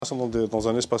Dans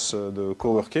un espace de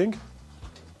coworking,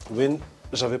 où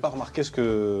j'avais pas remarqué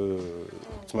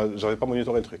j'avais pas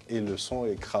monitoré le truc. Et le son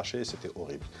est craché, c'était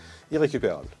horrible.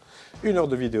 Irrécupérable. 1 heure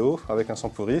de vidéo avec un son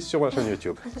pourri sur ma chaîne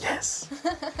YouTube. Yes.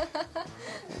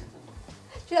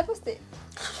 Tu l'as posté?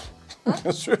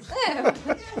 Bien sûr.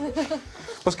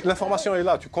 Parce que l'information est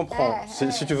là, tu comprends.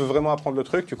 Si tu veux vraiment apprendre le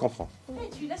truc, tu comprends. Et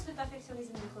tu laisses le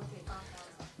perfectionnisme de côté.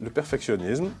 Le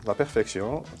perfectionnisme, la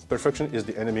perfection, perfection is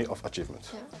the enemy of achievement.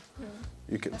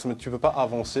 Tu ne peux pas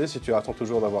avancer si tu attends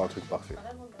toujours d'avoir un truc parfait.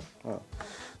 Voilà.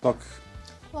 Donc,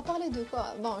 on va parler de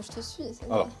quoi? Bon, je te suis.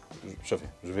 Alors,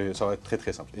 ça va être très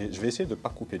très simple. Et je vais essayer de ne pas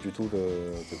couper du tout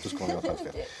de tout ce qu'on est en train de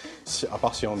faire. À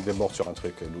part si on déborde sur un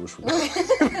truc louche.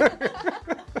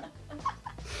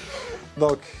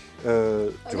 Donc, je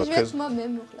vais être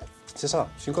moi-même au classe. C'est ça,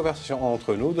 c'est une conversation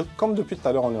entre nous, comme depuis tout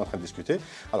à l'heure on est en train de discuter.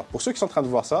 Alors pour ceux qui sont en train de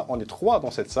voir ça, on est 3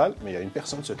 dans cette salle, mais il y a une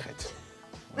personne secrète.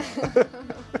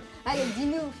 Allez,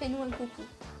 dis-nous, fais-nous un coucou.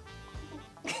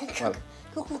 Voilà.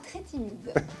 Coucou très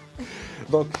timide.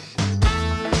 Donc...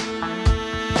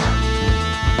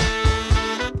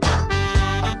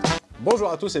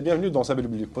 Bonjour à tous et bienvenue dans Sabel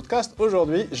Public Podcast.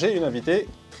 Aujourd'hui, j'ai une invitée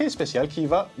très spéciale qui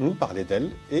va nous parler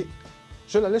d'elle et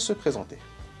je la laisse se présenter.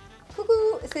 Coucou,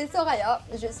 c'est Soraya,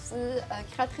 je suis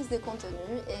créatrice de contenu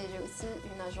et j'ai aussi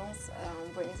une agence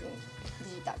en branding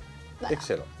digital. Voilà.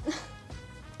 Excellent.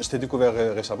 Je t'ai découvert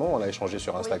récemment, on a échangé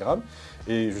sur Instagram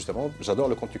et justement, j'adore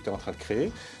le contenu que tu es en train de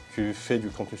créer. Tu fais du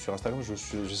contenu sur Instagram, je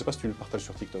ne sais pas si tu le partages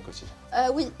sur TikTok aussi.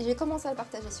 Oui, j'ai commencé à le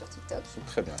partager sur TikTok.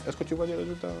 Très bien. Est-ce que tu vois les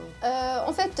résultats?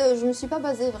 En fait, je ne me suis pas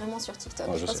basée vraiment sur TikTok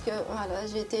parce que voilà,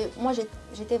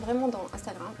 j'étais vraiment dans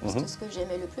Instagram, c'est ce que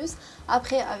j'aimais le plus.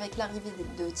 Après, avec l'arrivée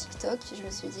de TikTok, je me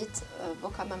suis dit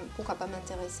pourquoi pas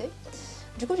m'intéresser.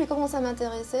 Du coup, j'ai commencé à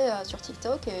m'intéresser sur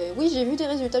TikTok et oui, j'ai vu des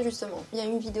résultats justement. Il y a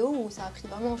une vidéo où ça a pris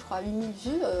vraiment, je crois, 8000 vues.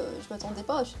 Je ne m'attendais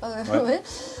pas, je sais pas. Ouais.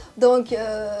 Donc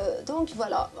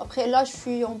voilà. Après, là, je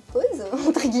suis en pause,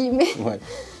 entre guillemets. Ouais.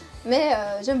 Mais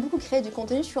j'aime beaucoup créer du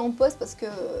contenu. Je suis en pause parce que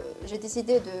j'ai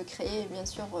décidé de créer, bien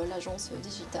sûr, l'agence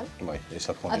digitale. Ouais, et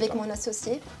ça prend avec mon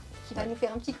associé qui va nous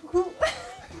faire un petit coucou.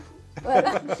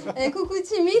 Voilà, un coucou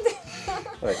timide.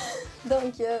 Ouais.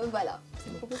 Donc voilà,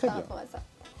 c'est beaucoup par rapport à ça.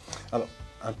 Alors,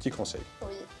 un petit conseil.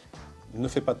 Oui. Ne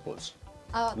fais pas de pause.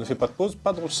 Ne fais pas de pause,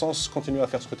 pas dans le sens continue à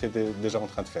faire ce que tu es déjà en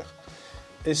train de faire.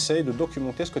 Essaye de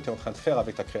documenter ce que tu es en train de faire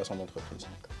avec ta création d'entreprise.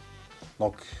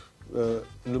 Donc, le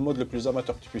mode le plus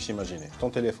amateur que tu puisses imaginer.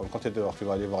 Ton téléphone, quand tu es dehors, tu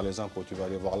vas aller voir les impôts, tu vas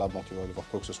aller voir la banque, tu vas aller voir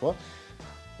quoi que ce soit.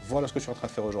 Voilà ce que je suis en train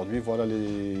de faire aujourd'hui, voilà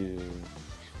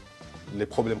les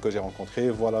problèmes que j'ai rencontrés,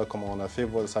 voilà comment on a fait,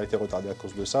 voilà, ça a été retardé à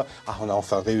cause de ça, on a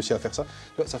enfin réussi à faire ça.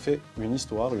 Ça fait une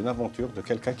histoire, une aventure de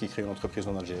quelqu'un qui crée une entreprise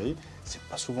en Algérie. C'est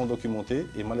pas souvent documenté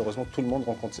et malheureusement tout le monde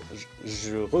rencontre ça.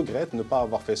 Je regrette ne pas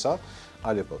avoir fait ça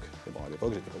à l'époque. Bon, à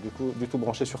l'époque, j'étais pas du tout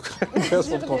branché sur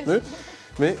création de contenu.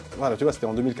 Mais voilà, tu vois, c'était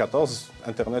en 2014,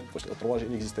 Internet, le 3G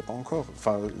n'existait pas encore,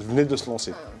 enfin, venait de se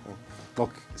lancer. Donc,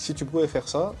 si tu pouvais faire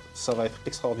ça, ça va être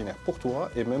extraordinaire pour toi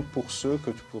et même pour ceux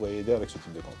que tu pourrais aider avec ce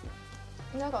type de contenu.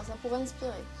 D'accord, ça pourrait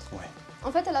inspirer. Ouais.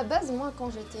 En fait, à la base, moi, quand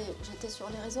j'étais sur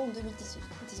les réseaux en 2018,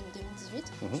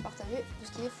 je partageais tout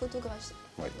ce qui est photographie.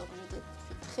 Ouais. Donc, je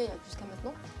fais très, jusqu'à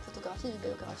maintenant, photographie,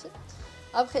 vidéographie.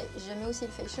 Après, j'aimais aussi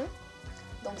le fashion,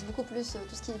 donc c'est beaucoup plus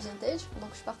tout ce qui est vintage. Donc,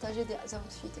 je partageais des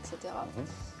outfits, etc.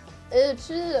 Et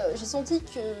puis, j'ai senti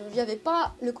qu'il n'y avait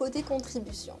pas le côté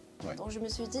contribution. Ouais. Donc, je me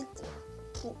suis dit,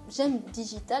 j'aime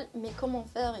digital, mais comment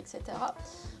faire, etc.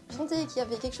 Je sentais qu'il y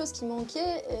avait quelque chose qui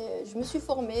manquait et je me suis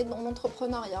formée dans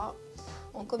l'entrepreneuriat,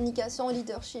 en communication, en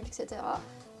leadership, etc.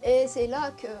 Et c'est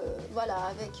là que, voilà,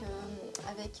 avec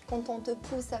quand on te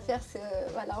pousse à faire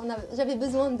voilà, j'avais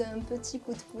besoin d'un petit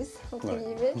coup de pouce, entre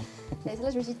guillemets. Et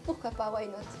là, je me suis dit, pourquoi pas, why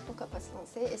not? Pourquoi pas se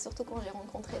lancer? Et surtout quand j'ai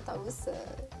rencontré Taous,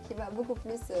 qui m'a beaucoup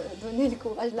plus donné le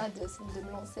courage là de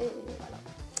me lancer. Et voilà.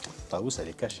 Taous, elle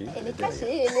est cachée. Elle est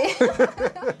cachée, elle est...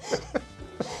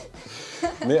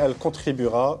 Mais elle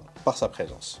contribuera par sa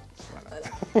présence. Voilà.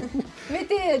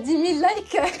 Mettez 10 000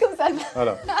 likes comme ça.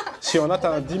 Voilà. Si on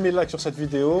atteint 10 000 likes sur cette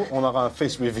vidéo, on aura un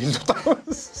face reveal de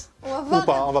Taous. Ou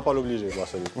pas, on va pas l'obliger. On va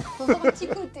voir un petit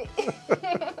côté.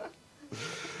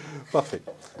 Parfait.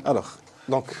 Alors,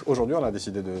 donc aujourd'hui, on a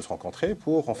décidé de se rencontrer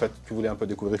pour, en fait, tu voulais un peu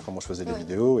découvrir comment je faisais les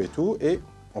vidéos et tout, et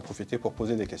en profiter pour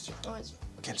poser des questions. Oui.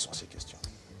 Quelles sont ces questions?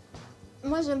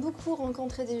 Moi, j'aime beaucoup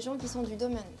rencontrer des gens qui sont du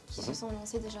domaine, qui se sont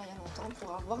lancés déjà il y a longtemps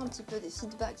pour avoir un petit peu des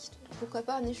feedbacks. Pourquoi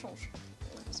pas un échange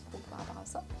par rapport à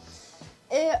ça.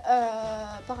 Et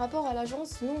par rapport à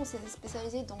l'agence, nous, on s'est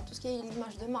spécialisé dans tout ce qui est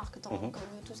l'image de marque, donc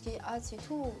tout ce qui est ads et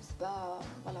tout.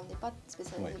 Voilà, on n'est pas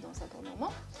spécialisé dans ça pour le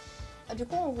moment. Du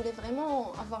coup, on voulait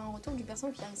vraiment avoir un retour d'une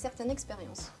personne qui a une certaine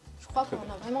expérience. Je crois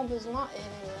qu'on a vraiment besoin.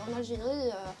 Et en Algérie,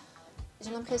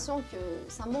 j'ai l'impression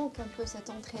que ça manque un peu cette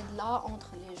entraide-là entre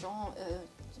les gens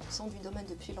qui sont du domaine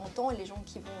depuis longtemps et les gens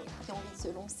qui ont envie de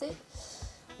se lancer.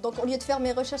 Donc au lieu de faire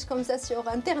mes recherches comme ça sur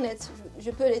Internet,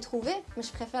 je peux les trouver, mais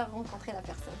je préfère rencontrer la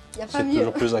personne. Il n'y a pas mieux. C'est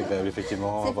toujours plus agréable,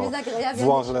 effectivement. C'est plus agréable.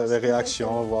 Voir les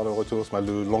réactions, voir le retour,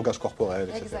 le langage corporel,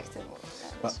 etc. Exactement.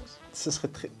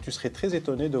 Tu serais très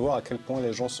étonné de voir à quel point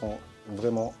les gens sont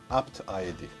vraiment aptes à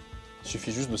aider. Il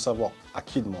suffit juste de savoir à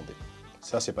qui demander.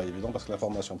 Ça, c'est pas évident parce que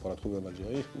l'information pour la trouver en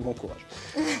Algérie, bon courage.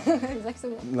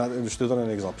 Exactement. Je te donne un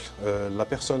exemple. La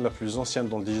personne la plus ancienne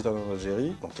dans le digital en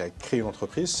Algérie, donc qui a créé une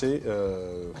entreprise, c'est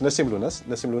Nassim Lounas.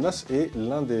 Nassim Lounas est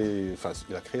l'un des... Enfin,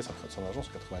 il a créé son agence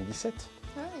en 97.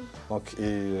 Ouais. Donc,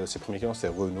 et ses premiers clients, c'était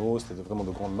Renault, c'était vraiment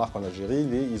de grandes marques en Algérie.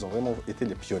 Ils ont vraiment été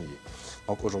les pionniers.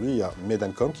 Donc aujourd'hui, il y a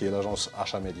Medancom, qui est l'agence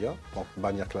achat média, donc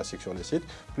bannière classique sur les sites,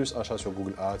 plus achat sur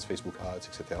Google Ads, Facebook Ads,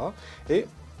 etc. Et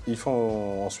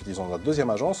ensuite, ils ont la deuxième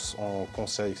agence en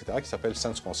conseil, etc., qui s'appelle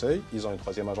Sense Conseil. Ils ont une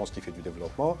troisième agence qui fait du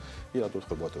développement. Il y a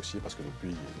d'autres boîtes aussi, parce que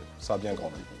depuis, ça a bien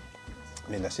grandi.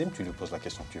 Mais Nassim, tu lui poses la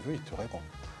question que tu veux, il te répond.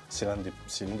 C'est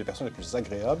l'une des personnes les plus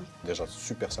agréables, déjà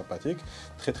super sympathique,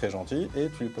 très très gentil, et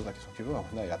tu lui poses la question que tu veux,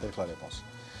 il y a la réponse.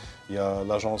 Il y a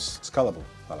l'agence Scalable,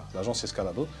 voilà, l'agence c'est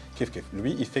Scalable, Kif Kif.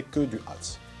 Lui, il fait que du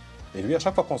ads. Et lui, à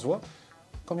chaque fois qu'on se voit,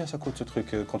 combien ça coûte ce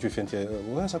truc quand tu fais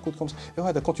ouais, ça coûte comme ça. Et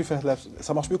ouais, quand tu fais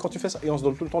ça marche mieux quand tu fais ça. Et on se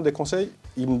donne tout le temps des conseils.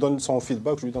 Il me donne son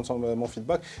feedback, je lui donne mon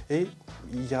feedback. Et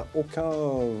il n'y a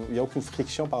aucune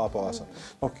friction par rapport à ça.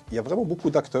 Donc, il y a vraiment beaucoup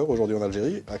d'acteurs aujourd'hui en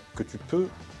Algérie que tu peux.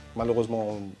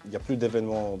 Malheureusement, il n'y a plus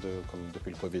d'événements comme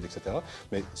depuis le Covid, etc.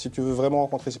 Mais si tu veux vraiment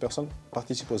rencontrer ces personnes,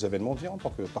 participe aux événements, viens en tant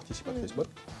que participatrice.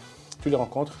 Tu les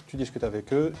rencontres, tu discutes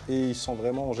avec eux et ils sont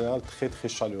vraiment en général très très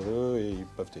chaleureux et ils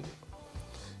peuvent t'aider.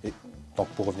 Et donc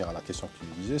pour revenir à la question que tu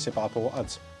disais, c'est par rapport aux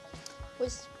ads. Oui.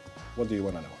 What do you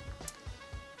want to know?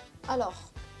 Alors,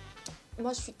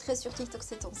 moi je suis très sur TikTok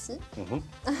ces temps-ci.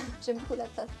 J'aime beaucoup la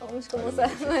plateforme, je commence à...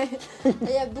 Ouais.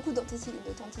 Il y a beaucoup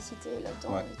d'authenticité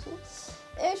là-dedans et tout.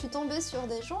 Et je suis tombée sur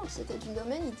des gens qui étaient du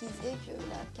domaine, ils disaient que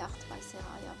la carte Paysera,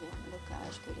 il y avait un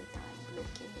blocage, que l'État est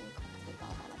bloqué, qu'on ne pouvait pas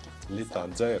avoir la carte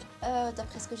L'État,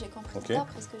 d'après ce que j'ai compris. Okay.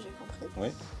 D'après ce que j'ai compris. Oui.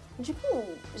 Du coup,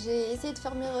 j'ai essayé de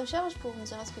faire mes recherches pour me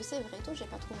dire est-ce que c'est vrai et tout. J'ai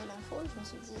pas trouvé l'info. Je me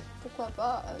suis dit pourquoi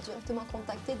pas directement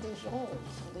contacter des gens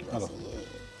qui ont déjà essayé.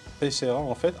 Paysera,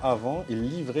 en fait, avant, ils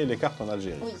livraient les cartes en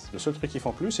Algérie. Oui. Le seul truc qu'ils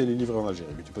font plus, c'est les livrer en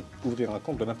Algérie. Mais tu peux ouvrir un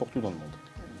compte de n'importe où dans le monde.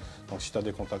 Donc si tu as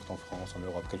des contacts en France, en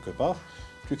Europe, quelque part,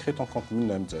 tu crées ton compte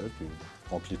MNMZ, tu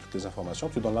remplis toutes les informations,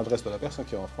 tu donnes l'adresse de la personne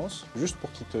qui est en France, juste pour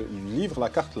qu'il te livre la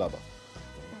carte là-bas.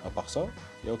 À part ça,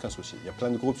 il n'y a aucun souci. Il y a plein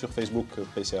de groupes sur Facebook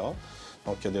Paysera.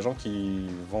 Donc il y a des gens qui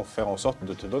vont faire en sorte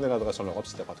de te donner l'adresse en Europe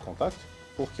si tu n'as pas de contact,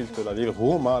 pour qu'ils te la livrent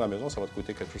au moins à la maison, ça va te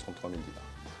coûter quelque chose comme 3 000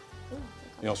 dinars.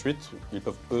 Et ensuite, ils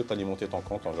peuvent eux t'alimenter ton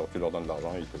compte, genre tu leur donnes de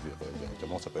l'argent, ils te virent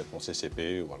directement, ça peut être mon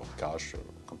CCP ou alors cash,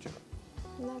 comme tu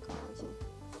veux. D'accord, ok.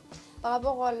 Par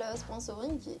rapport au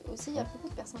sponsoring, aussi il y a beaucoup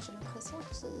de personnes, j'ai l'impression,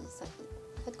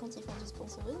 en fait quand ils font du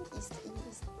sponsoring,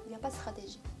 il n'y a pas de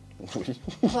stratégie. Oui.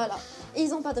 Voilà. Et ils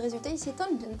n'ont pas de résultats, ils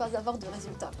s'étonnent de ne pas avoir de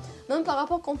résultats. Même par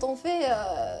rapport quand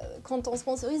on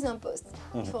sponsorise un poste.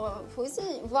 Il faut aussi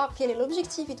voir quel est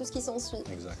l'objectif et tout ce qui s'ensuit.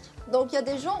 Exact. Donc il y a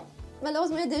des gens,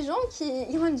 malheureusement il y a des gens qui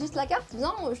donnent juste la carte,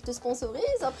 viens, je te sponsorise.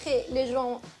 Après les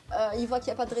gens, ils voient qu'il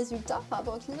n'y a pas de résultat par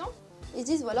rapport au client. Ils se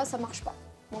disent voilà, ça ne marche pas.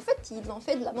 Mais en fait, ils l'ont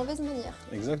fait de la mauvaise manière.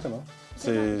 Exactement. Tu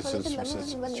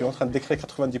es en train de décrire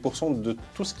 90% de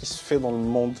tout ce qui se fait dans le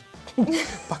monde,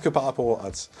 pas que par rapport aux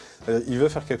ads. Il veut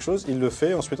faire quelque chose, il le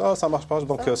fait, ensuite, ça marche pas,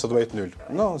 donc ça doit être nul.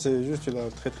 Non, c'est juste qu'il a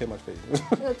très très mal fait.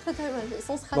 Très très mal fait,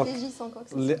 sans stratégie, donc, sans quoi que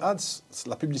ce soit. Les ads,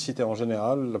 la publicité en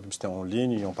général, la publicité en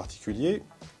ligne en particulier,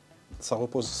 ça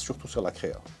repose surtout sur la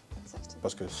créa. Exactement.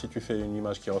 Parce que si tu fais une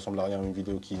image qui ressemble à rien, une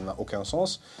vidéo qui n'a aucun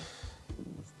sens,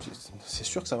 c'est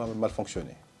sûr que ça va mal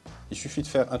fonctionner. Il suffit de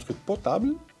faire un truc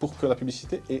potable pour que la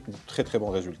publicité ait de très très bons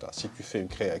résultats. Si tu fais une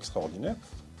créa extraordinaire,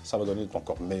 ça va donner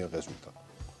d'encore meilleurs résultats.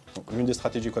 Donc, l'une des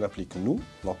stratégies qu'on applique nous,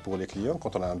 donc pour les clients,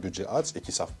 quand on a un budget ads et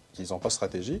qu'ils n'ont pas de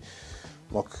stratégie,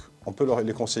 donc on peut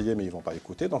les conseiller mais ils ne vont pas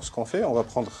écouter. Donc ce qu'on fait, on va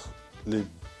prendre les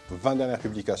 20 dernières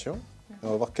publications et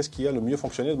on va voir qu'est-ce qui a le mieux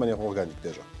fonctionné de manière organique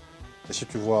déjà. Et si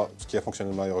tu vois ce qui a fonctionné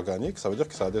de manière organique, ça veut dire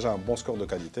que ça a déjà un bon score de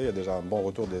qualité, il y a déjà un bon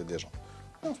retour des gens.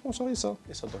 On sponsorise ça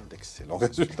et ça donne d'excellents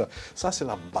résultats. Ça, c'est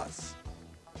la base.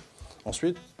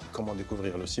 Ensuite, comment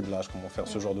découvrir le ciblage, comment faire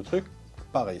ce genre de truc.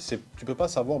 Pareil, tu ne peux pas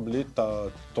savoir,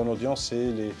 ton audience, c'est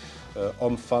les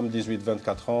hommes, femmes,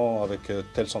 18-24 ans, avec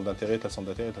tel centre d'intérêt, tel centre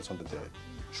d'intérêt, tel centre d'intérêt.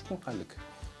 Je comprends.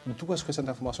 D'où est-ce que cette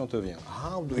information te vient?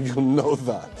 How do you know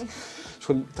that?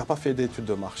 Tu n'as pas fait d'études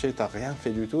de marché, tu n'as rien fait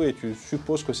du tout et tu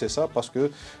supposes que c'est ça parce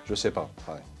que, je ne sais pas,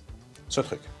 pareil. Ce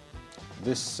truc,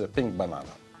 this pink banana,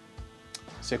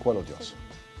 c'est quoi l'audience?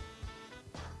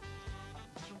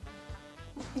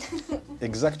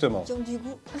 Exactement. Qui ont du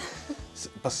goût.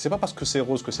 C'est pas parce que c'est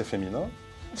rose que c'est féminin.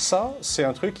 Ça, c'est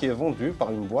un truc qui est vendu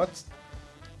par une boîte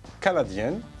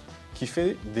canadienne qui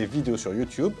fait des vidéos sur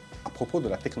YouTube à propos de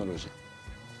la technologie.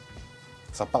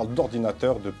 Ça parle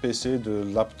d'ordinateurs, de PC,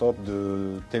 de laptop,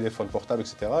 de téléphone portable,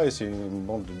 etc. Et c'est une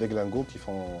bande de déglingos qui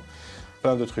font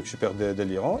plein de trucs super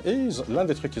délirants. Et l'un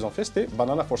des trucs qu'ils ont fait, c'était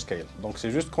Banana for Scale. Donc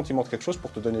c'est juste quand ils montrent quelque chose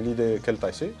pour te donner l'idée quelle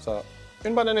taille c'est, ça,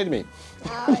 une banane et demie.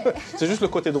 Ah ouais. C'est juste le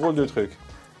côté drôle du truc.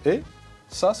 Et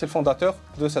ça, c'est le fondateur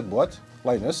de cette boîte,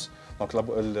 Linus. Donc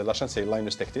la chaîne, c'est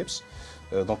Linus Tech Tips.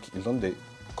 Donc il donne des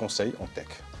conseils en tech.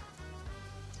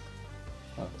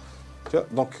 Voilà. Tu vois,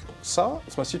 donc ça,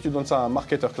 si tu donnes ça à un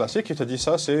marketeur classique, il te dit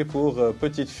ça, c'est pour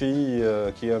petites filles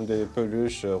qui aiment des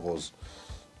peluches roses.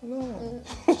 Non.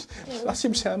 La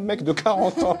cible, c'est un mec de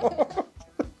 40 ans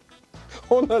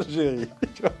en Algérie.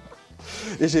 Tu vois.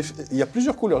 Et il y a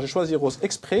plusieurs couleurs. J'ai choisi rose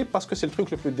exprès parce que c'est le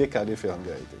truc le plus décalé fait en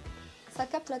vérité. Ça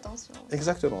capte l'attention.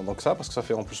 Exactement. Donc ça, parce que ça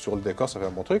fait en plus sur le décor, ça fait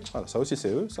un bon truc. Voilà, ça aussi, c'est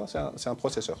eux. Ça, c'est un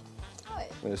processeur.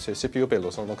 Ouais. C'est CPU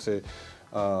Pelos. Hein, donc c'est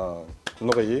un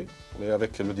oreiller, mais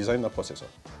avec le design d'un processeur.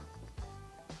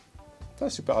 C'est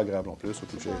super agréable en plus au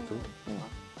toucher et tout.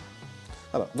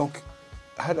 Voilà. Donc,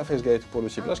 à la face guide pour le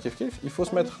ciblage, il faut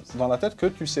se mettre dans la tête que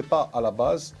tu ne sais pas à la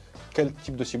base quel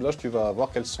type de ciblage tu vas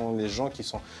avoir, quels sont les gens qui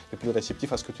sont les plus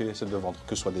réceptifs à ce que tu essaies de vendre,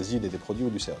 que ce soit des idées, des produits ou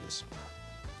du service.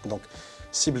 Donc,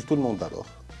 cible tout le monde d'abord,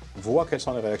 vois quelles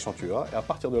sont les réactions que tu as, et à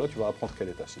partir de là, tu vas apprendre quelle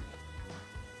est ta cible.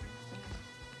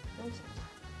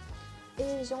 Okay.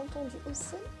 Et j'ai entendu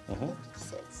aussi les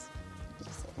pixels.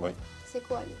 Oui. C'est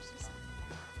quoi les pixels?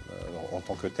 En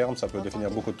tant que terme, ça peut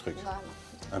définir beaucoup de trucs. Voilà.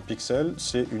 Un pixel,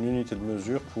 c'est une unité de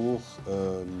mesure pour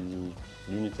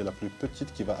l'unité la plus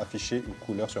petite qui va afficher une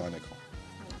couleur sur un écran.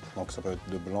 Donc ça peut être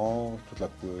de blanc,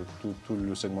 tout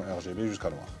le segment RGB jusqu'à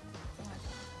noir.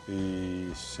 Et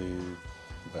c'est...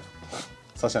 Bref,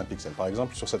 ça c'est un pixel. Par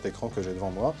exemple, sur cet écran que j'ai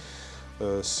devant moi,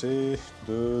 c'est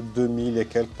de 2000 et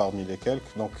quelques par 1000 et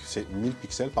quelques. Donc c'est 1000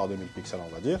 pixels par 2000 pixels,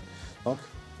 on va dire. Donc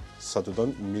ça te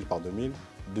donne 1000 par 2000,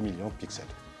 2 millions de pixels.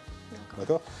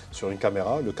 D'accord. Sur une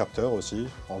caméra, le capteur aussi,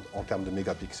 en termes de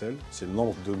mégapixels, c'est le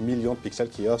nombre de millions de pixels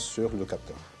qu'il y a sur le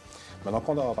capteur. Maintenant,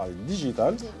 quand on va parler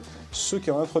digital, ceux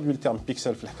qui ont introduit le terme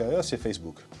pixel flakaya, c'est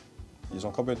Facebook. Ils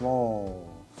ont complètement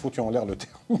foutu en l'air le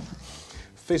terme.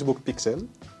 Facebook Pixel,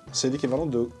 c'est l'équivalent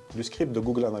du script de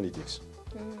Google Analytics.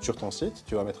 Sur ton site,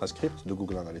 tu vas mettre un script de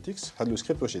Google Analytics. Le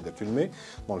script aussi, tu le mets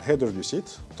dans le header du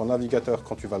site. Ton navigateur,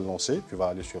 quand tu vas le lancer, tu vas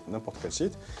aller sur n'importe quel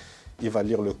site. Il va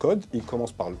lire le code, il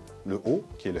commence par le haut,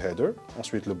 qui est le header,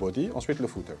 ensuite le body, ensuite le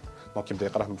footer. Donc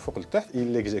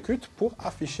il l'exécute pour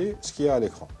afficher ce qu'il y a à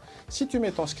l'écran. Si tu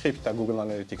mets ton script à Google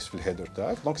Analytics sur le header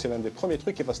tag, donc c'est l'un des premiers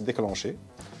trucs qui va se déclencher.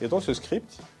 Et dans ce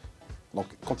script, donc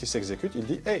quand il s'exécute, il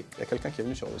dit « Hey, il y a quelqu'un qui est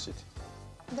venu sur le site ».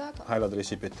 D'accord.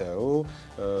 L'adresse IP تاعو,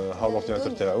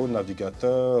 l'ordinateur تاعو, le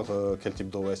navigateur, quel type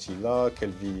d'OS il a,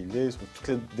 quelle ville il est,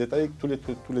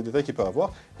 tous les détails qu'il peut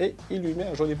avoir, et il lui met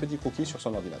un joli petit cookie sur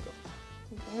son ordinateur.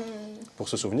 Pour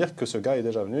se souvenir que ce gars est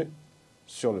déjà venu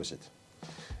sur le site.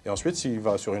 Et ensuite, s'il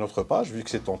va sur une autre page, vu que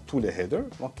c'est dans tous les headers,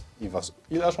 donc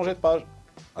il a changé de page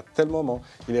à tel moment,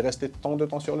 il est resté tant de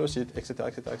temps sur le site, etc.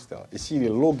 etc., etc. Et s'il est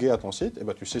logué à ton site, eh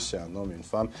ben, tu sais si c'est un homme, une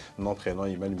femme, nom, prénom,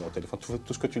 email, numéro de téléphone,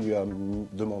 tout ce que tu lui as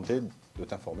demandé de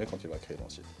t'informer quand il va créer ton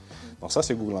site. Donc ça,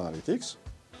 c'est Google Analytics.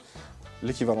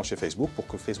 L'équivalent chez Facebook, pour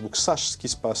que Facebook sache ce qui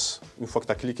se passe une fois que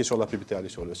tu as cliqué sur la publicité et allé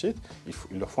sur le site,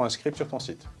 il leur faut un script sur ton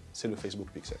site. C'est le Facebook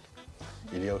Pixel.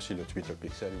 Il y a aussi le Twitter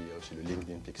Pixel, il y a aussi le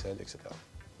LinkedIn Pixel, etc.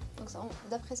 Donc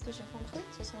d'après ce que j'ai compris,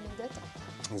 ce sont les datas.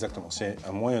 Exactement, c'est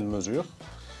un moyen de mesure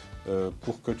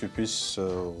pour que tu puisses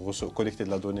collecter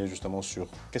de la donnée justement sur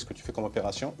qu'est-ce que tu fais comme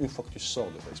opération une fois que tu sors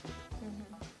de Facebook.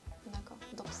 D'accord,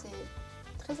 donc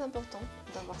c'est très important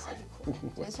d'avoir ça du coup,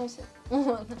 c'est essentiel.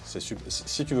 C'est super.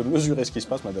 Si tu veux mesurer ce qui se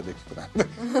passe, madame, Oui, c'est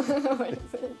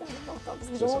important,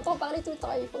 parce que j'en entends parler tout le temps,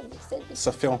 il faut le pixel.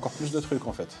 Ça fait encore plus de trucs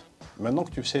en fait. Maintenant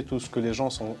que tu sais tout ce que les gens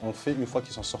ont fait une fois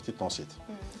qu'ils sont sortis de ton site.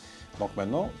 Donc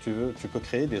maintenant, tu peux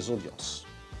créer des audiences.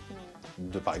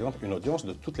 Par exemple, une audience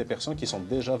de toutes les personnes qui sont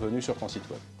déjà venues sur ton site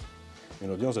web. Une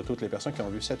audience de toutes les personnes qui ont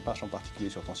vu cette page en particulier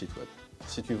sur ton site web.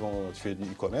 Si tu fais du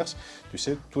e-commerce, tu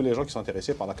sais tous les gens qui sont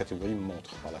intéressés par la catégorie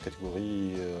montre, par la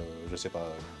catégorie, je sais pas,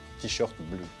 t-shirt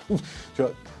bleu. Tu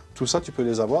vois, tout ça, tu peux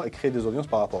les avoir et créer des audiences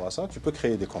par rapport à ça. Tu peux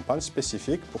créer des campagnes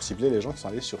spécifiques pour cibler les gens qui sont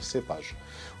allés sur ces pages.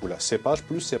 Ou là, ces pages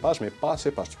plus ces pages, mais pas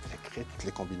ces pages. Tu peux créer toutes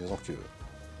les combinaisons que tu veux.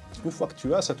 Une fois que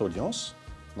tu as cette audience,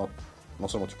 donc non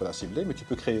seulement tu peux la cibler, mais tu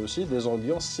peux créer aussi des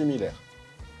audiences similaires.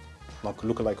 Donc,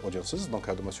 lookalike audiences, donc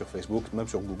sur Facebook, même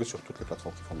sur Google, sur toutes les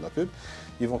plateformes qui font de la pub,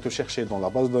 ils vont te chercher dans la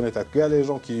base de données, tu as les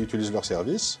gens qui utilisent leur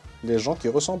service, les gens qui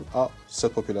ressemblent à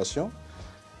cette population,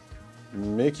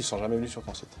 mais qui ne sont jamais venus sur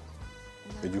ton site.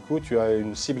 Et du coup, tu as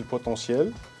une cible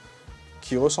potentielle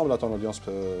qui ressemble à ton audience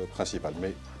principale.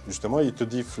 Mais justement, il te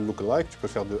dit lookalike, tu peux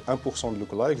faire de 1% de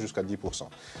lookalike jusqu'à 10%.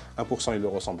 1%, il le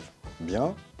ressemble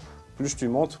bien. Plus tu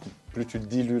montes, plus tu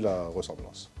dilues la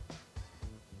ressemblance.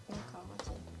 D'accord,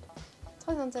 ok.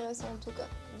 Très intéressant en tout cas.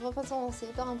 De toute façon, c'est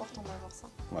hyper important d'avoir ça.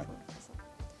 Ouais.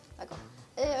 D'accord.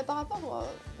 Et par rapport,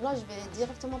 là je vais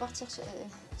directement partir sur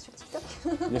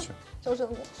TikTok. Bien sûr.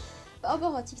 Par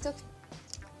rapport à TikTok,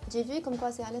 j'ai vu comme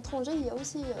quoi c'est à l'étranger, il y a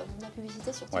aussi de la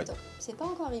publicité sur TikTok. Ouais. C'est pas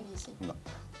encore arrivé ici. Non.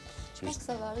 Je pense que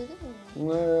ça va arriver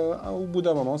au bout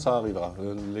d'un moment, ça arrivera.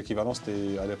 L'équivalent,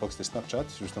 à l'époque, c'était Snapchat.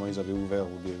 Justement, ils avaient ouvert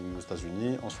aux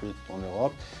États-Unis, ensuite en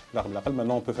Europe.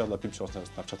 Maintenant, on peut faire de la pub sur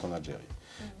Snapchat en Algérie.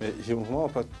 Mais effectivement,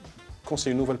 quand c'est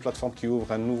une nouvelle plateforme qui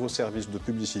ouvre un nouveau service de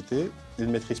publicité, ils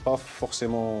ne maîtrisent pas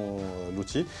forcément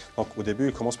l'outil. Donc au début,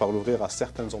 ils commencent par l'ouvrir à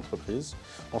certaines entreprises.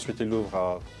 Ensuite, ils l'ouvrent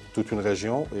à toute une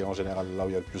région, et en général là où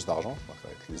il y a le plus d'argent, ça va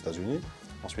être les États-Unis.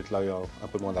 Ensuite, là où il y a un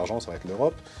peu moins d'argent, ça va être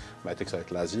l'Europe. Maintenant, ça va être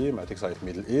l'Asie. Maintenant, ça va être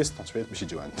le Middle East. Ensuite,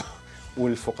 Bichidiwan. Ou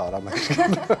le Fouqara.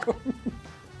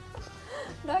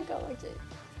 D'accord, ok.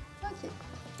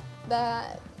 Bah,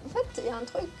 en fait, il y a un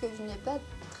truc que je n'ai pas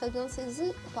très bien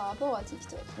saisi par rapport à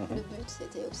TikTok. Le but,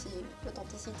 c'était aussi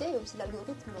l'authenticité et aussi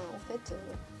l'algorithme. En fait,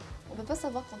 on ne peut pas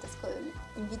savoir quand est-ce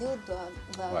qu'une vidéo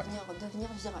va devenir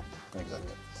virale.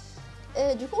 Exact.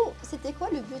 Et du coup, c'était quoi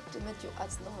le but de mettre du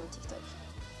ads dans TikTok?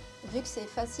 Vu que c'est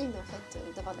facile en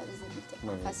fait d'avoir de la visibilité.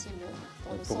 Facile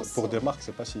pour des marques,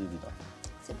 c'est pas si évident.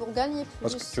 C'est pour gagner plus.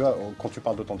 Parce que tu vois, quand tu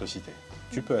parles d'authenticité,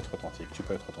 tu peux être authentique, je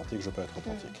peux être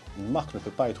authentique. Une marque ne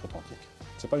peut pas être authentique.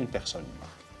 C'est pas une personne, une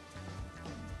marque.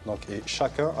 Donc, et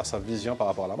chacun a sa vision par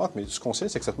rapport à la marque, mais ce qu'on sait,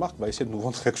 c'est que cette marque va essayer de nous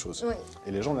vendre quelque chose. Oui.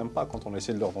 Et les gens n'aiment pas quand on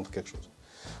essaie de leur vendre quelque chose.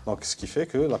 Donc, ce qui fait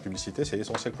que la publicité, c'est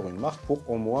essentiel pour une marque pour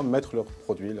au moins mettre leurs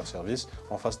produits, leurs services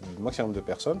en face du maximum de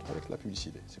personnes avec la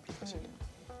publicité. C'est plus facile.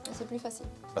 C'est plus facile.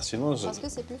 Parce que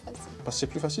c'est plus facile. Parce que c'est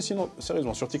plus facile, sinon,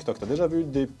 sérieusement, sur TikTok, tu as déjà vu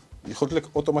ils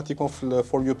recliquent automatiquement le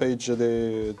For You page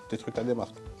des trucs à des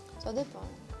marques? Ça dépend.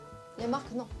 Les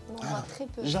marques, non. On en voit très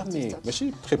peu. Jamais. Mais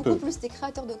si, très peu. Beaucoup plus des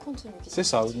créateurs de contenu. C'est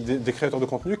ça, des créateurs de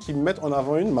contenu qui mettent en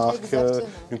avant une marque,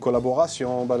 une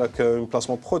collaboration, un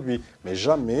placement de produit. Mais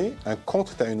jamais un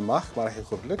compte, tu as une marque,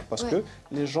 parce que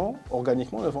les gens,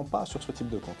 organiquement, ne vont pas sur ce type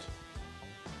de compte.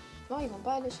 Non, ils ne vont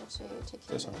pas aller chercher, checker.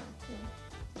 C'est ça.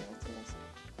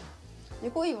 Du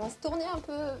coup, ils vont se tourner un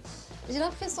peu. J'ai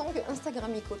l'impression que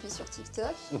Instagram il copie sur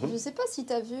TikTok. Je ne sais pas si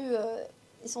tu as vu,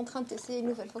 ils sont en train de tester une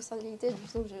nouvelle fonctionnalité. Du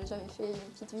coup, j'avais fait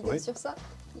une petite vidéo sur ça,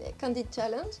 les Candid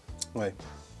Challenge. Ouais,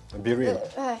 Be Real.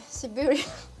 C'est Be Real.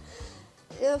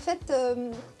 Et en fait,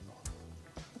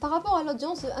 par rapport à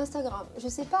l'audience de Instagram, je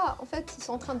ne sais pas, en fait, ils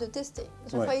sont en train de tester.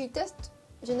 Chaque fois, ils testent.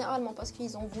 Généralement parce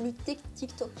qu'ils ont voulu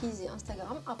TikTokiser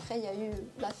Instagram. Après, il y a eu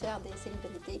l'affaire des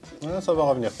célébrités qui... ça va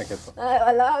revenir, t'inquiète pas.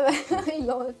 Voilà, ils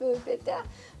l'ont un peu pété.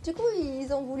 Du coup,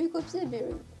 ils ont voulu copier Be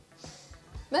Real.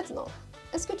 Maintenant,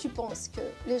 est-ce que tu penses que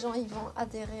les gens ils vont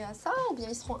adhérer à ça ou bien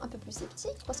ils seront un peu plus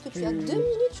sceptiques? Parce que tu as 2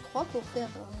 minutes, je crois, pour faire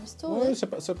une story. Oui,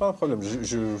 c'est pas un problème.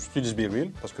 J'utilise Be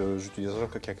Real parce que j'utilise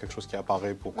quelque chose qui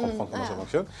apparaît pour comprendre comment ça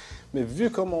fonctionne. Mais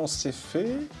vu comment c'est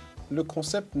fait, le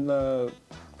concept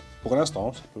pour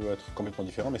l'instant, ça peut être complètement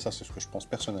différent, mais ça c'est ce que je pense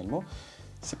personnellement,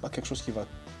 c'est pas quelque chose qui va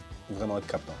vraiment être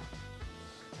captant.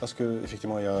 Parce que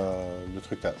effectivement, il y a le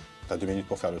truc, tu as 2 minutes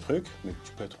pour faire le truc, mais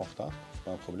tu peux être en retard, c'est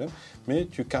pas un problème. Mais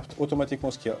tu captes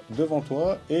automatiquement ce qu'il y a devant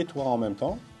toi et toi en même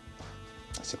temps.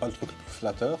 C'est pas le truc le plus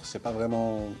flatteur, c'est pas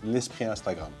vraiment l'esprit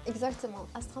Instagram. Exactement,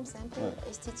 Instagram c'est un peu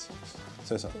esthétique.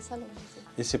 C'est ça. C'est ça l'objectif.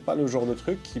 Et c'est pas le genre de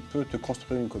truc qui peut te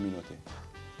construire une communauté.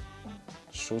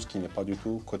 Chose qui n'est pas du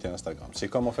tout côté Instagram. C'est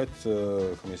comme en fait,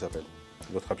 comment il s'appelle,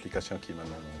 l'autre application qui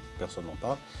maintenant personne n'en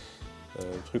parle,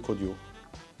 truc audio.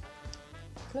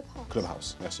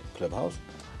 Clubhouse, merci. Clubhouse,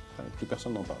 plus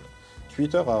personne n'en parle.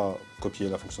 Twitter a copié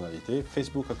la fonctionnalité,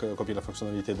 Facebook a copié la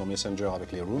fonctionnalité dans Messenger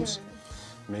avec les Rooms,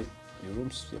 mais les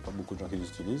Rooms, il n'y a pas beaucoup de gens qui les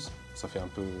utilisent. Ça fait un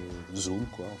peu Zoom,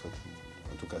 quoi, en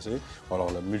fait, en tout casser. Ou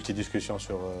alors la multidiscussion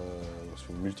sur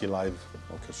multi-live,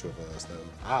 donc sur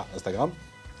Instagram.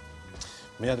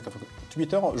 Mais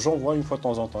Twitter, j'en vois une fois de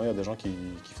temps en temps, il y a des gens qui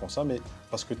font ça, mais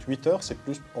parce que Twitter, c'est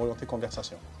plus orienté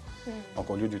conversation. Donc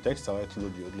au lieu du texte, ça va être de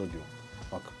l'audio.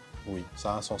 Donc oui,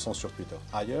 ça a son sens sur Twitter.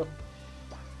 Ailleurs,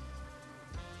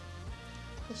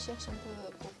 ils cherchent un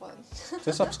peu pour...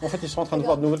 C'est ça, parce qu'en fait, ils sont en train de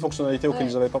voir de nouvelles fonctionnalités auxquelles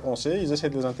ils n'avaient pas pensé, ils essaient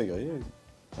de les intégrer,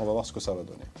 on va voir ce que ça va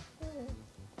donner.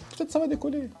 Peut-être ça va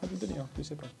décoller, tu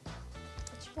sais pas.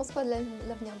 Tu penses quoi de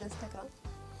l'avenir d'Instagram?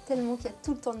 Tellement qu'il y a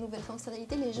tout le temps de nouvelles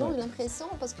fonctionnalités, les gens ont l'impression,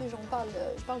 parce que je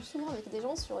parle souvent avec des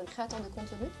gens sur les créateurs de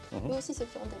contenu, mais aussi ceux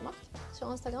qui ont des marques, sur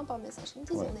Instagram par message, ils me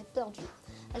disent on est perdu.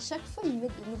 À chaque fois, ils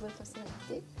mettent de nouvelles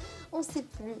fonctionnalités, on ne sait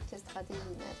plus quelle stratégie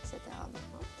mettre, etc. On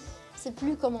ne sait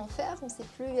plus comment faire, on ne sait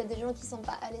plus, il y a des gens qui ne sont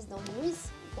pas à l'aise dans le Reels,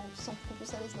 donc ils sont beaucoup plus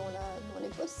à l'aise dans les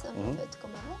posts, en fait,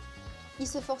 comme avant. Ils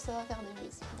se forcent à faire des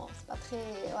Reels. Bon, c'est pas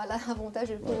très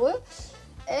avantageux pour eux.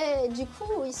 Et du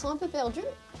coup, ils sont un peu perdus.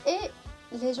 Et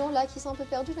les gens là qui sont un peu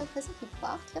perdus, j'ai l'impression qu'ils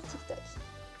partent vers TikTok.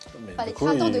 Mais Enfin, du les coup,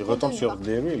 créateurs de ils retombent contenu, sur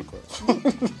des reels, quoi.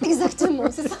 Exactement,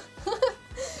 c'est ça.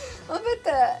 En fait,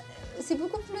 c'est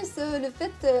beaucoup plus le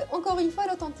fait, encore une fois,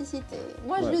 l'authenticité.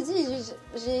 Moi, je le dis,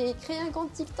 j'ai créé un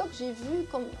compte TikTok, j'ai vu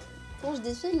quand je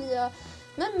défile, il y a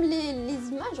même les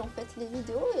images, en fait, les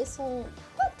vidéos, elles sont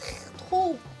pas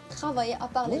trop travaillées, à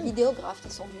part les vidéographes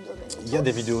qui sont du domaine. Il y a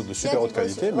des vidéos de super haute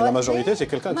qualité, mais la majorité, c'est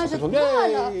quelqu'un qui fait tout.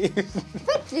 Voilà. En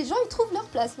fait, les gens, ils trouvent leur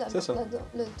place là-dedans.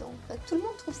 En fait, tout le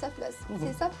monde trouve sa place.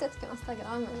 C'est ça, peut-être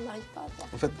qu'Instagram n'arrive pas à faire.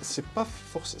 En fait,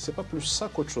 c'est pas plus ça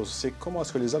qu'autre chose. C'est comment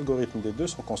est-ce que les algorithmes des deux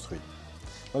sont construits.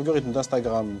 L'algorithme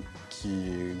d'Instagram, qui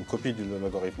est une copie de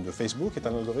l'algorithme de Facebook, est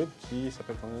un algorithme qui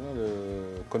s'appelle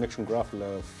le Connection Graph,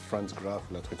 le Friends Graph,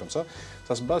 un truc comme ça.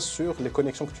 Ça se base sur les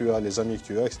connexions que tu as, les amis que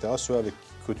tu as, etc., ceux avec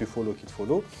que tu follow, qui te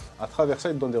follow. À travers ça,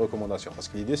 il te donne des recommandations. Parce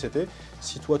que l'idée, c'était,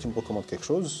 si toi, tu me recommandes quelque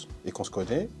chose et qu'on se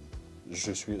connaît,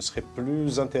 je serais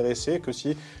plus intéressé que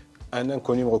si un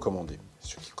inconnu me recommandait.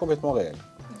 Ce qui est complètement réel.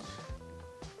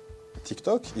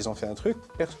 TikTok, ils ont fait un truc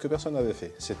que personne n'avait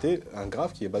fait. C'était un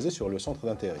graphe qui est basé sur le centre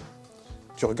d'intérêt.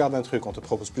 Tu regardes un truc, on te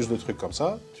propose plus de trucs comme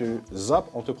ça. Tu zappes,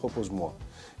 on te propose moins.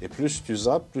 Et plus tu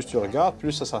zappes, plus tu regardes,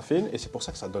 plus ça s'affine. Et c'est pour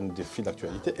ça que ça donne des fils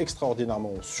d'actualité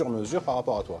extraordinairement sur mesure par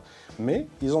rapport à toi. Mais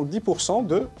ils ont 10%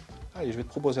 de « Allez, je vais te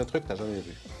proposer un truc que tu n'as jamais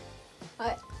vu. »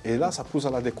 Et là, ça pousse à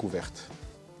la découverte.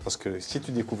 Parce que si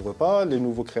tu ne découvres pas, les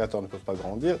nouveaux créateurs ne peuvent pas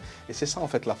grandir. Et c'est ça, en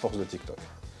fait, la force de TikTok.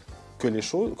 Que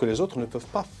les autres ne peuvent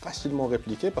pas facilement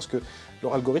répliquer parce que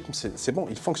leur algorithme, c'est bon,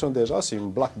 il fonctionne déjà, c'est une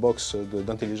black box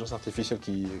d'intelligence artificielle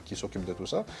qui s'occupe de tout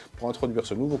ça. Pour introduire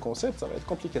ce nouveau concept, ça va être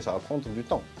compliqué, ça va prendre du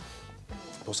temps.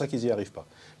 C'est pour ça qu'ils n'y arrivent pas.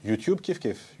 YouTube,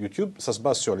 kiff. YouTube, ça se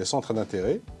base sur les centres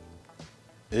d'intérêt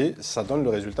et ça donne le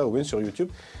résultat win sur YouTube.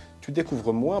 Tu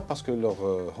découvres moins parce que leur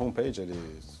homepage,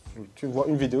 tu vois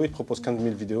une vidéo, ils te proposent 15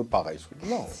 000 vidéos pareilles.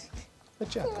 Non, mais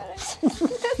tiens.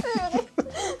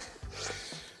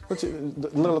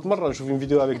 L'autre fois, je fais une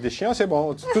vidéo avec des chiens, c'est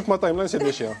bon, toute ma timeline c'est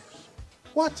des chiens.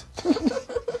 What?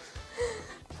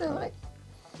 C'est vrai.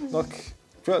 Donc,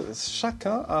 tu vois,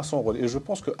 chacun a son rôle. Et je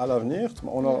pense qu'à l'avenir,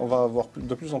 on va avoir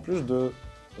de plus en plus de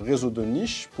réseaux de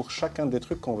niche pour chacun des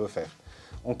trucs qu'on veut faire.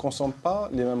 On ne consomme pas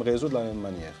les mêmes réseaux de la même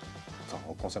manière. Enfin,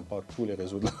 on ne consomme pas tous les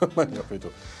réseaux de la même manière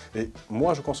plutôt. Et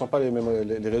moi, je ne consomme pas les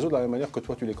réseaux de la même manière que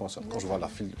toi, tu les consommes. Quand je vois la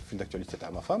fil d'actualité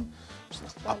de ma femme, ça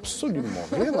n'a absolument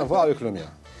rien à voir avec le mien.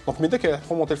 Donc, mais dès qu'elle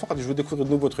prend mon téléphone, elle dit, je veux découvrir de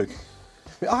nouveaux trucs.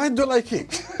 Mais arrête de liker.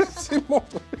 C'est bon.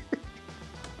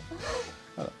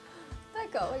 Voilà.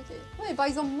 D'accord, ok. Oui, par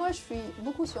exemple, moi, je suis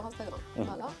beaucoup sur Instagram,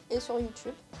 voilà, et sur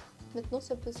YouTube. Maintenant,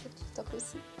 c'est un peu sur TikTok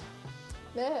aussi.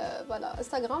 Mais voilà,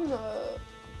 Instagram,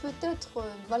 peut-être,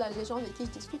 voilà, les gens avec qui je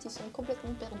discute, ils sont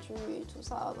complètement perdus et tout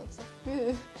ça. Donc,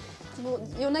 plus... Bon,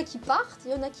 il y en a qui partent,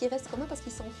 il y en a qui restent quand même parce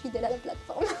qu'ils sont fidèles à la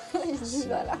plateforme. Ils se disent,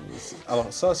 voilà. Alors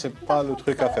ça, c'est pas le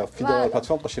truc à faire. Fidèle à la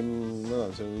plateforme,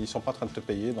 ils sont pas en train de te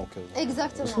payer, donc...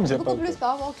 Exactement. Beaucoup plus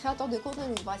par rapport aux créateurs de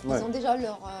contenu. Parce qu'ils ont déjà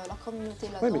leur communauté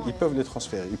là-dedans. Oui, mais ils peuvent les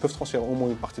transférer. Ils peuvent transférer au moins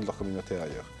une partie de leur communauté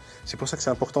ailleurs. C'est pour ça que c'est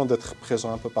important d'être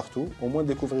présent un peu partout, au moins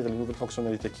découvrir les nouvelles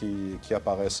fonctionnalités qui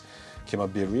apparaissent, qui m'a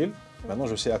Be Real. Maintenant,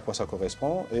 je sais à quoi ça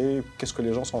correspond et qu'est-ce que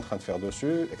les gens sont en train de faire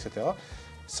dessus, etc.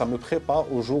 Ça me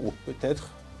prépare au jour où peut-être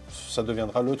ça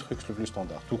deviendra le truc le plus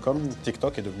standard. Tout comme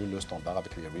TikTok est devenu le standard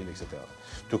avec les Reels, etc.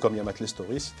 Tout comme il y a maintenant les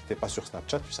stories, si tu n'étais pas sur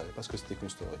Snapchat, tu ne savais pas ce que c'était qu'une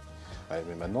story. Ouais,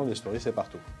 mais maintenant, les stories, c'est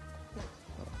partout.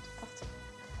 Voilà. Partout.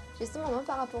 Justement, même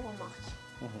par rapport aux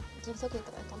marques, TikTok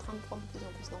est en train de prendre de plus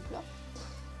en plus d'ampleur.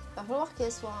 Il va falloir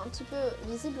qu'elle soit un petit peu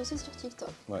visible aussi sur TikTok.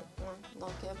 Ouais. Donc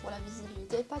pour la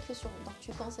visibilité, pas que sur... Donc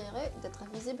tu conseillerais d'être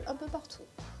visible un peu partout,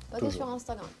 pas que sur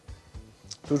Instagram.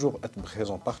 Toujours être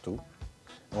présent partout.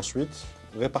 Ensuite,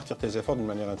 répartir tes efforts d'une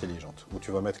manière intelligente, où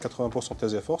tu vas mettre 80% de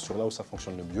tes efforts sur là où ça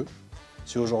fonctionne le mieux.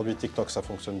 Si aujourd'hui TikTok ça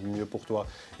fonctionne mieux pour toi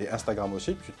et Instagram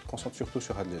aussi, tu te concentres surtout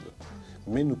sur un des deux.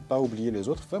 Mais ne pas oublier les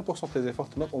autres, 20% de tes efforts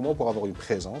te mettent au moins pour avoir une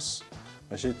présence.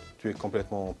 Imagine, tu es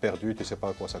complètement perdu, tu ne sais pas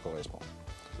à quoi ça correspond.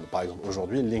 Par exemple,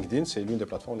 aujourd'hui, LinkedIn, c'est l'une des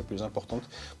plateformes les plus importantes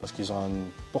parce qu'ils ont une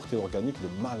portée organique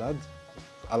de malade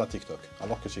à la TikTok,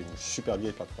 alors que c'est une super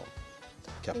vieille plateforme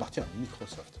qui appartient à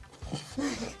Microsoft.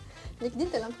 LinkedIn,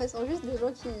 t'as l'impression juste des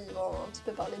gens qui vont un petit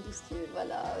peu parler de ce qui est,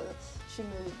 voilà, j'ai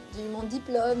eu mon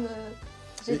diplôme,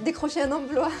 j'ai décroché un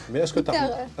emploi. Mais est-ce que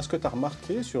tu as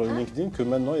remarqué sur LinkedIn que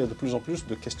maintenant, il y a de plus en plus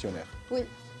de questionnaires? Oui,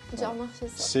 j'ai remarqué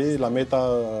ça. C'est la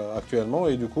méta actuellement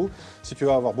et du coup, si tu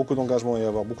veux avoir beaucoup d'engagement et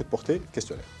avoir beaucoup de portée,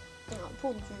 questionnaire.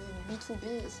 Pour du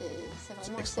B2B, c'est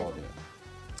vraiment extraordinaire.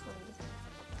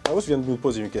 Rose vient de nous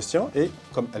poser une question et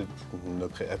comme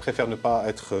elle préfère ne pas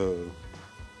être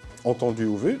entendue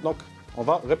ou vue, donc on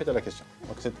va répéter la question.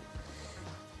 Donc,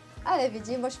 elle avait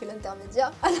dit, moi je fais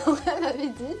l'intermédiaire, alors elle avait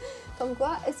dit, comme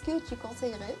quoi, est-ce que tu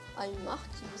conseillerais à une marque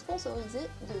qui veut sponsoriser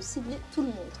de cibler tout le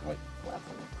monde? Oui. Pour la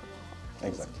première fois.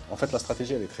 Exact. En fait, la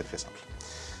stratégie, elle est très très simple.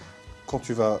 Quand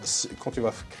tu vas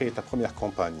créer ta première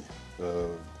campagne,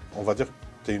 on va dire que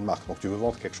tu es une marque, donc tu veux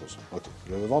vendre quelque chose. Ok,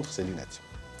 je veux vendre ces lunettes.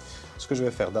 Ce que je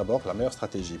vais faire d'abord, la meilleure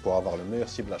stratégie pour avoir le meilleur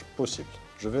ciblage possible,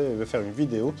 je vais faire une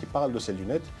vidéo qui parle de ces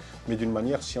lunettes, mais d'une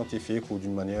manière scientifique ou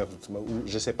d'une manière où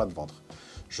je n'essaie pas de vendre.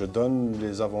 Je donne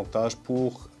les avantages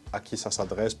à qui ça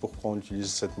s'adresse, pourquoi on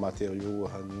utilise ce matériau.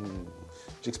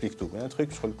 J'explique tout. Mais un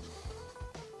truc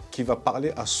qui va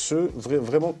parler à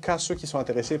vraiment qu'à ceux qui sont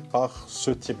intéressés par ce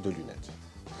type de lunettes.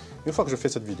 Une fois que je fais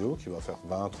cette vidéo, qui va faire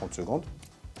 20-30 secondes,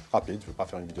 rapide, je ne vais pas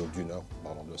faire une vidéo d'1 heure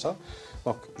parlant de ça,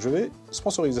 donc je vais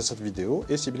sponsoriser cette vidéo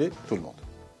et cibler tout le monde.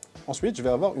 Ensuite, je vais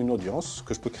avoir une audience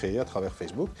que je peux créer à travers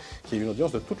Facebook, qui est une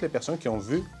audience de toutes les personnes qui ont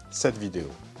vu cette vidéo.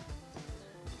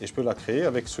 Et je peux la créer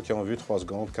avec ceux qui ont vu 3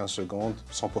 secondes, 15 secondes,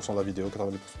 100% de la vidéo,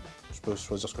 90%. Je peux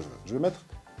choisir ce que je veux. Je vais mettre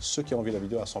ceux qui ont vu la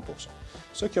vidéo à 100%.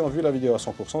 Ceux qui ont vu la vidéo à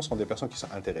 100% sont des personnes qui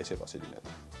sont intéressées par ces lunettes.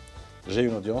 J'ai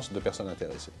une audience de personnes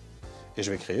intéressées. Et je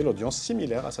vais créer l'audience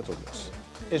similaire à cette audience.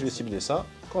 Et je vais cibler ça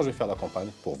quand je vais faire la campagne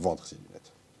pour vendre ces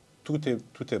lunettes.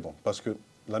 Tout est bon. Parce que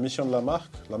la mission de la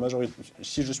marque, la majorité,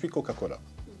 si je suis Coca-Cola,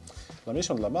 la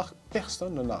mission de la marque,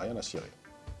 personne n'en a rien à cirer.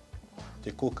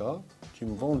 T'es Coca, tu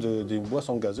me vends des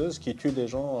boissons gazeuses qui tuent des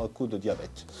gens à cause de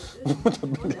diabète.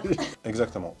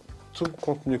 Exactement. Tout le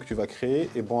contenu que tu vas créer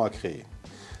est bon à créer.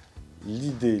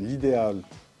 L'idéal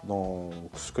dans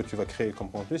ce que tu vas créer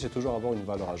comme contenu, c'est toujours avoir une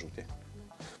valeur ajoutée.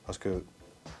 Parce que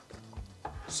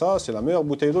ça, c'est la meilleure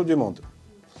bouteille d'eau du monde.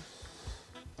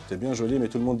 C'est bien joli, mais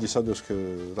tout le monde dit ça de ce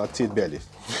que la petite belle est.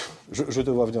 Je te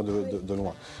vois venir de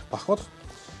loin. Par contre,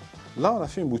 là, on a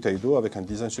fait une bouteille d'eau avec un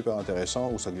design super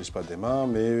intéressant où ça ne glisse pas des mains,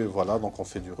 mais voilà, donc on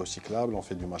fait du recyclable, on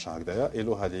fait du machin Agdaya. Et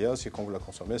l'eau Hadia, c'est quand vous la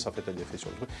consommez, ça fait tel effet sur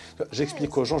le truc.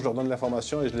 J'explique aux gens, je leur donne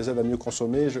l'information et je les aide à mieux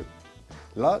consommer.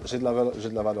 Là, j'ai de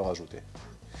la valeur ajoutée.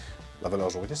 La valeur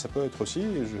ajoutée, ça peut être aussi,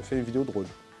 je fais une vidéo drôle.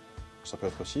 Ça peut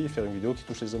être aussi faire une vidéo qui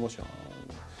touche les émotions.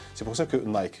 C'est pour ça que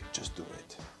Nike, just do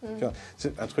it.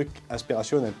 C'est un truc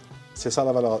inspirationnel. C'est ça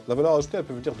la valeur. La valeur ajoutée, elle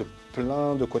peut venir de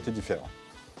plein de côtés différents.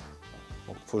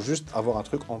 Donc il faut juste avoir un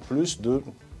truc en plus de...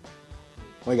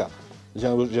 Regarde, j'ai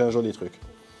un joli truc.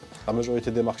 La majorité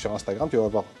des marques sur Instagram, tu vas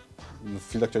avoir le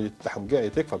fil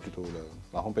d'actualité, enfin plutôt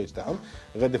la homepage,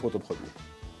 des photos produits.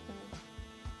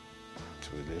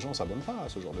 Les gens ne s'abonnent pas à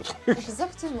ce genre de truc.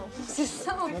 Exactement, c'est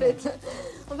ça en fait.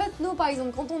 En fait, nous par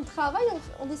exemple, quand on travaille,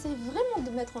 on essaie vraiment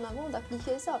de mettre en avant,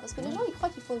 d'appliquer ça. Parce que les gens, ils croient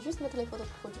qu'il faut juste mettre les photos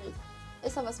de produits. Et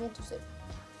ça va se vendre tout seul.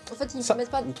 En fait, ils ne mettent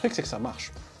pas... Le truc, c'est que ça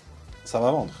marche. Ça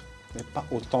va vendre. Mais pas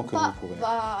autant que vous pourrez.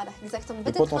 Voilà, exactement.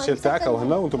 Le potentiel tac,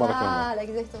 voilà,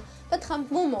 exactement. Peut-être un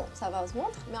moment, ça va se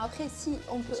vendre. Mais après, si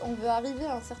on veut arriver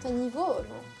à un certain niveau,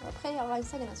 après, il y aura une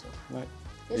stagnation. Ouais.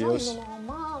 Les gens, ils en auront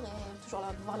marre et toujours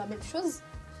voir la même chose.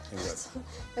 Exact.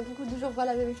 Il y a beaucoup de toujours voir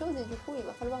la même chose et du coup, il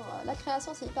va falloir... La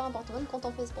création, c'est hyper important. Même quand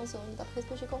on fait sponsoring, d'après ce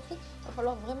que j'ai compris, il va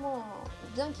falloir vraiment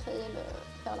bien faire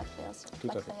la création. Tout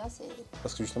à fait. C'est...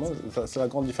 Parce que justement, c'est la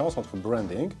grande différence entre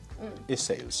branding et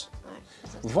sales.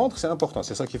 Ouais, vendre, c'est important,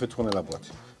 c'est ça qui fait tourner la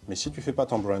boîte. Mais si tu ne fais pas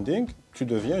ton branding, tu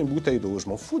deviens une bouteille d'eau. Je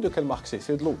m'en fous de quelle marque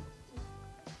c'est de l'eau.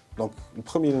 Donc, le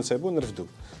premier, c'est bon, donc il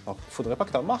ne faudrait pas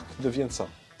que ta marque devienne ça.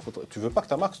 Tu ne veux pas que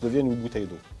ta marque devienne une bouteille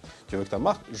d'eau. Tu veux que ta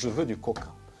marque, je veux du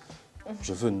Coca,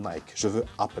 je veux Nike, je veux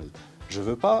Apple. Je ne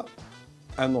veux pas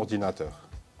un ordinateur.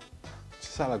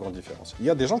 C'est ça la grande différence. Il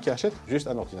y a des gens qui achètent juste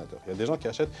un ordinateur. Il y a des gens qui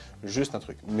achètent juste un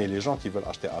truc. Mais les gens qui veulent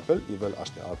acheter Apple, ils veulent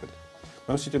acheter Apple.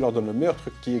 Même si tu leur donnes le meilleur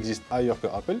truc qui existe ailleurs que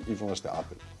Apple, ils vont acheter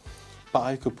Apple.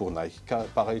 Pareil que pour Nike,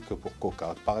 pareil que pour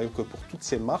Coca, pareil que pour toutes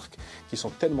ces marques qui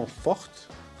sont tellement fortes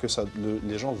que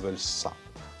les gens veulent ça,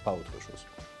 pas autre chose.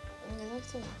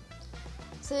 Exactement.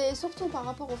 C'est surtout par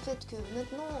rapport au fait que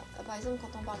maintenant, par exemple,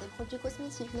 quand on parle des produits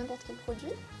cosmétiques, n'importe quel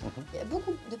produit, il y a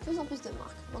de plus en plus de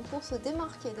marques. Donc pour se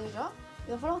démarquer déjà,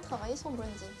 il va falloir travailler son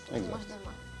branding, son image de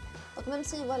marque. Donc même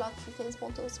si voilà, tu fais une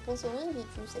sponsoring et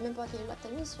tu ne sais même pas quelle est ta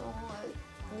mission,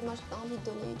 l'image que tu as envie de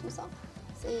donner et tout ça,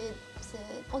 c'est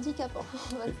handicapant.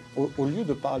 Au lieu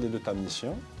de parler de ta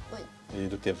mission, et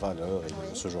de tes valeurs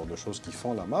et de ce genre de choses qui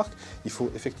font la marque. Il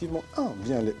faut effectivement,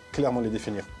 bien clairement les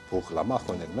définir pour la marque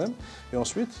en elle-même, et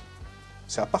ensuite,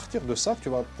 c'est à partir de ça que tu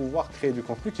vas pouvoir créer du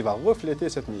contenu qui va refléter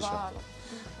cette mission. Voilà.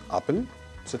 Apple,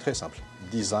 c'est très simple.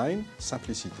 Design,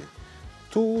 simplicité.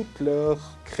 Toute leur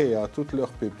créa, toute leur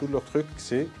pub, tout leur truc,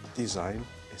 c'est design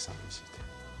et simplicité.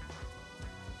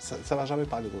 Ça ne va jamais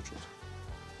parler d'autre chose.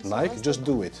 Nike, just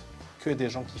do it. Que des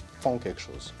gens qui font quelque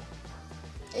chose.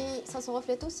 Et ça se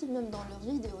reflète aussi même dans leurs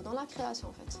vidéos, dans la création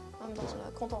en fait. Même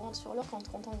quand on rentre sur leur compte,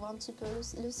 quand on voit un petit peu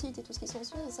le site et tout ce qui s'en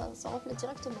suit, ça reflète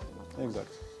directement les marques.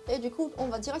 Exact. Et du coup, on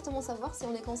va directement savoir si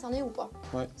on est concerné ou pas.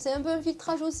 Ouais. C'est un peu un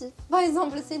filtrage aussi. Par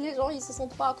exemple, si les gens ils se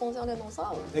sentent pas concernés dans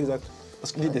ça. Exact.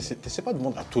 Parce que l'idée, c'est pas de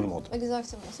vendre à tout le monde.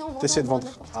 Exactement. Si on Tu essaies de vendre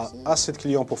à à assez de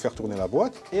clients pour faire tourner la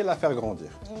boîte et la faire grandir.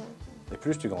 Et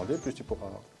plus tu grandis, plus tu pourras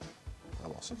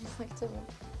avancer. Exactement.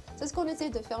 C'est ce qu'on essaie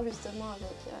de faire justement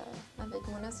avec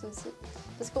mon associé.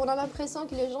 Parce qu'on a l'impression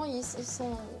que les gens,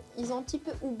 ils ont un petit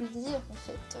peu oublié en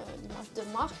fait l'image de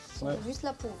marque. Ils sont juste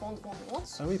là pour vendre.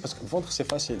 Ah oui, parce que vendre, c'est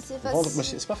facile. Vendre,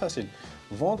 c'est pas facile.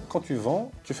 Vendre, quand tu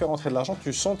vends, tu fais rentrer de l'argent,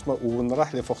 tu sens où on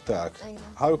raht l'effort tac.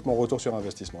 Avec mon retour sur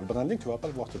investissement. Le branding, tu ne vas pas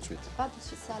le voir tout de suite. Pas tout de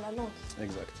suite, c'est à la langue.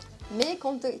 Exact. Mais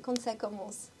quand ça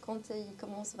commence, quand il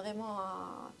commence vraiment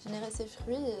à générer ses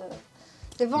fruits,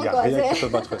 c'est bon quoi. Il n'y a rien qui peut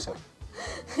battre ça.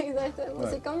 Exactement, Ouais.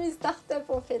 c'est comme une start-up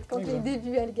en fait. Quand les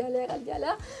débuts, elle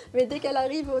galère, mais dès qu'elle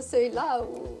arrive au seuil là,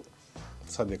 où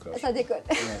ça décolle. Ça décolle.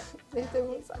 Ouais.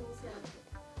 Exactement ça.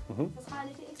 Ça sera un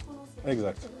effet exponentiel.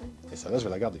 Exact. Et ça là, je vais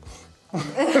la garder.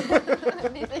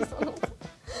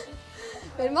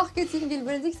 Mais le marketing et le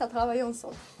branding, ça travaille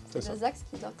ensemble. C'est C'est ça. deux axes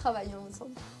qui doivent travailler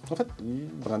ensemble. En fait, le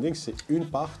branding, c'est une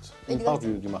part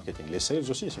du marketing. Les sales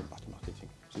aussi, c'est une part du marketing.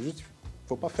 C'est juste, il ne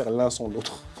faut pas faire l'un sans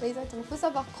l'autre. Exactement. Il faut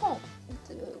savoir quand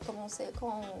commencer,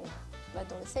 quand on va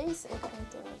dans le sales et quand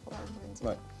on va dans le branding.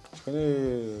 Ouais. Je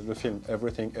connais le film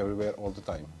Everything, Everywhere, All the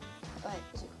Time. Ouais,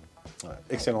 j'ai Ouais.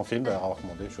 Excellent film, d'ailleurs, à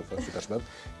recommander, super chouette.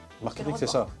 Marketing, c'est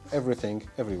ça. Everything,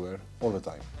 Everywhere, All the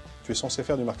Time. Tu es censé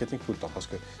faire du marketing tout le temps parce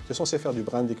que tu es censé faire du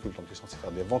branding tout le temps, tu es censé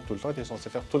faire des ventes tout le temps et tu es censé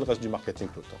faire tout le reste du marketing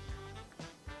tout le temps.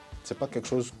 C'est pas quelque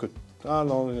chose que ah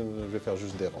non, je vais faire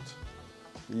juste des ventes.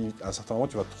 À un certain moment,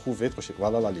 tu vas trouver,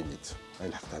 voilà la limite.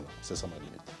 C'est ça ma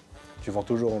limite. Tu vends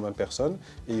toujours aux mêmes personnes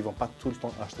et ils ne vont pas tout le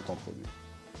temps acheter ton produit.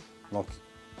 Donc,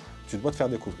 tu dois te faire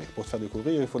découvrir. Pour te faire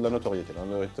découvrir, il faut de la notoriété.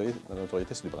 La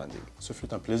notoriété, c'est du branding. Ce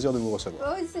fut un plaisir de vous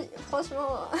recevoir. Moi aussi, franchement.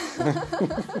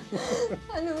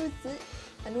 À nous aussi.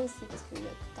 À nous aussi, parce qu'il y a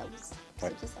Taous. Ouais.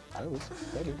 Ceux qui savent pas. Ah oui,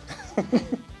 salut.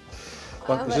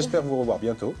 Donc, j'espère vous revoir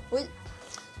bientôt. Oui.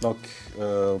 Donc,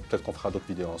 peut-être qu'on fera d'autres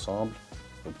vidéos ensemble.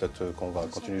 Peut-être qu'on va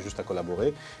continuer juste à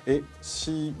collaborer. Et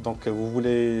si donc, vous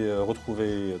voulez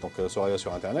retrouver Soraya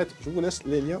sur Internet, je vous laisse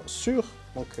les liens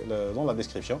dans la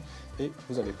description et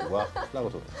vous allez pouvoir la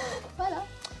retrouver. Voilà.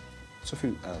 Ce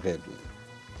fut un réel plaisir.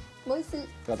 Moi aussi.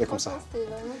 Regardez comme ça. C'était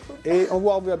vraiment cool. Et on vous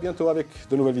revoit bientôt avec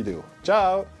de nouvelles vidéos.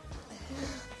 Ciao!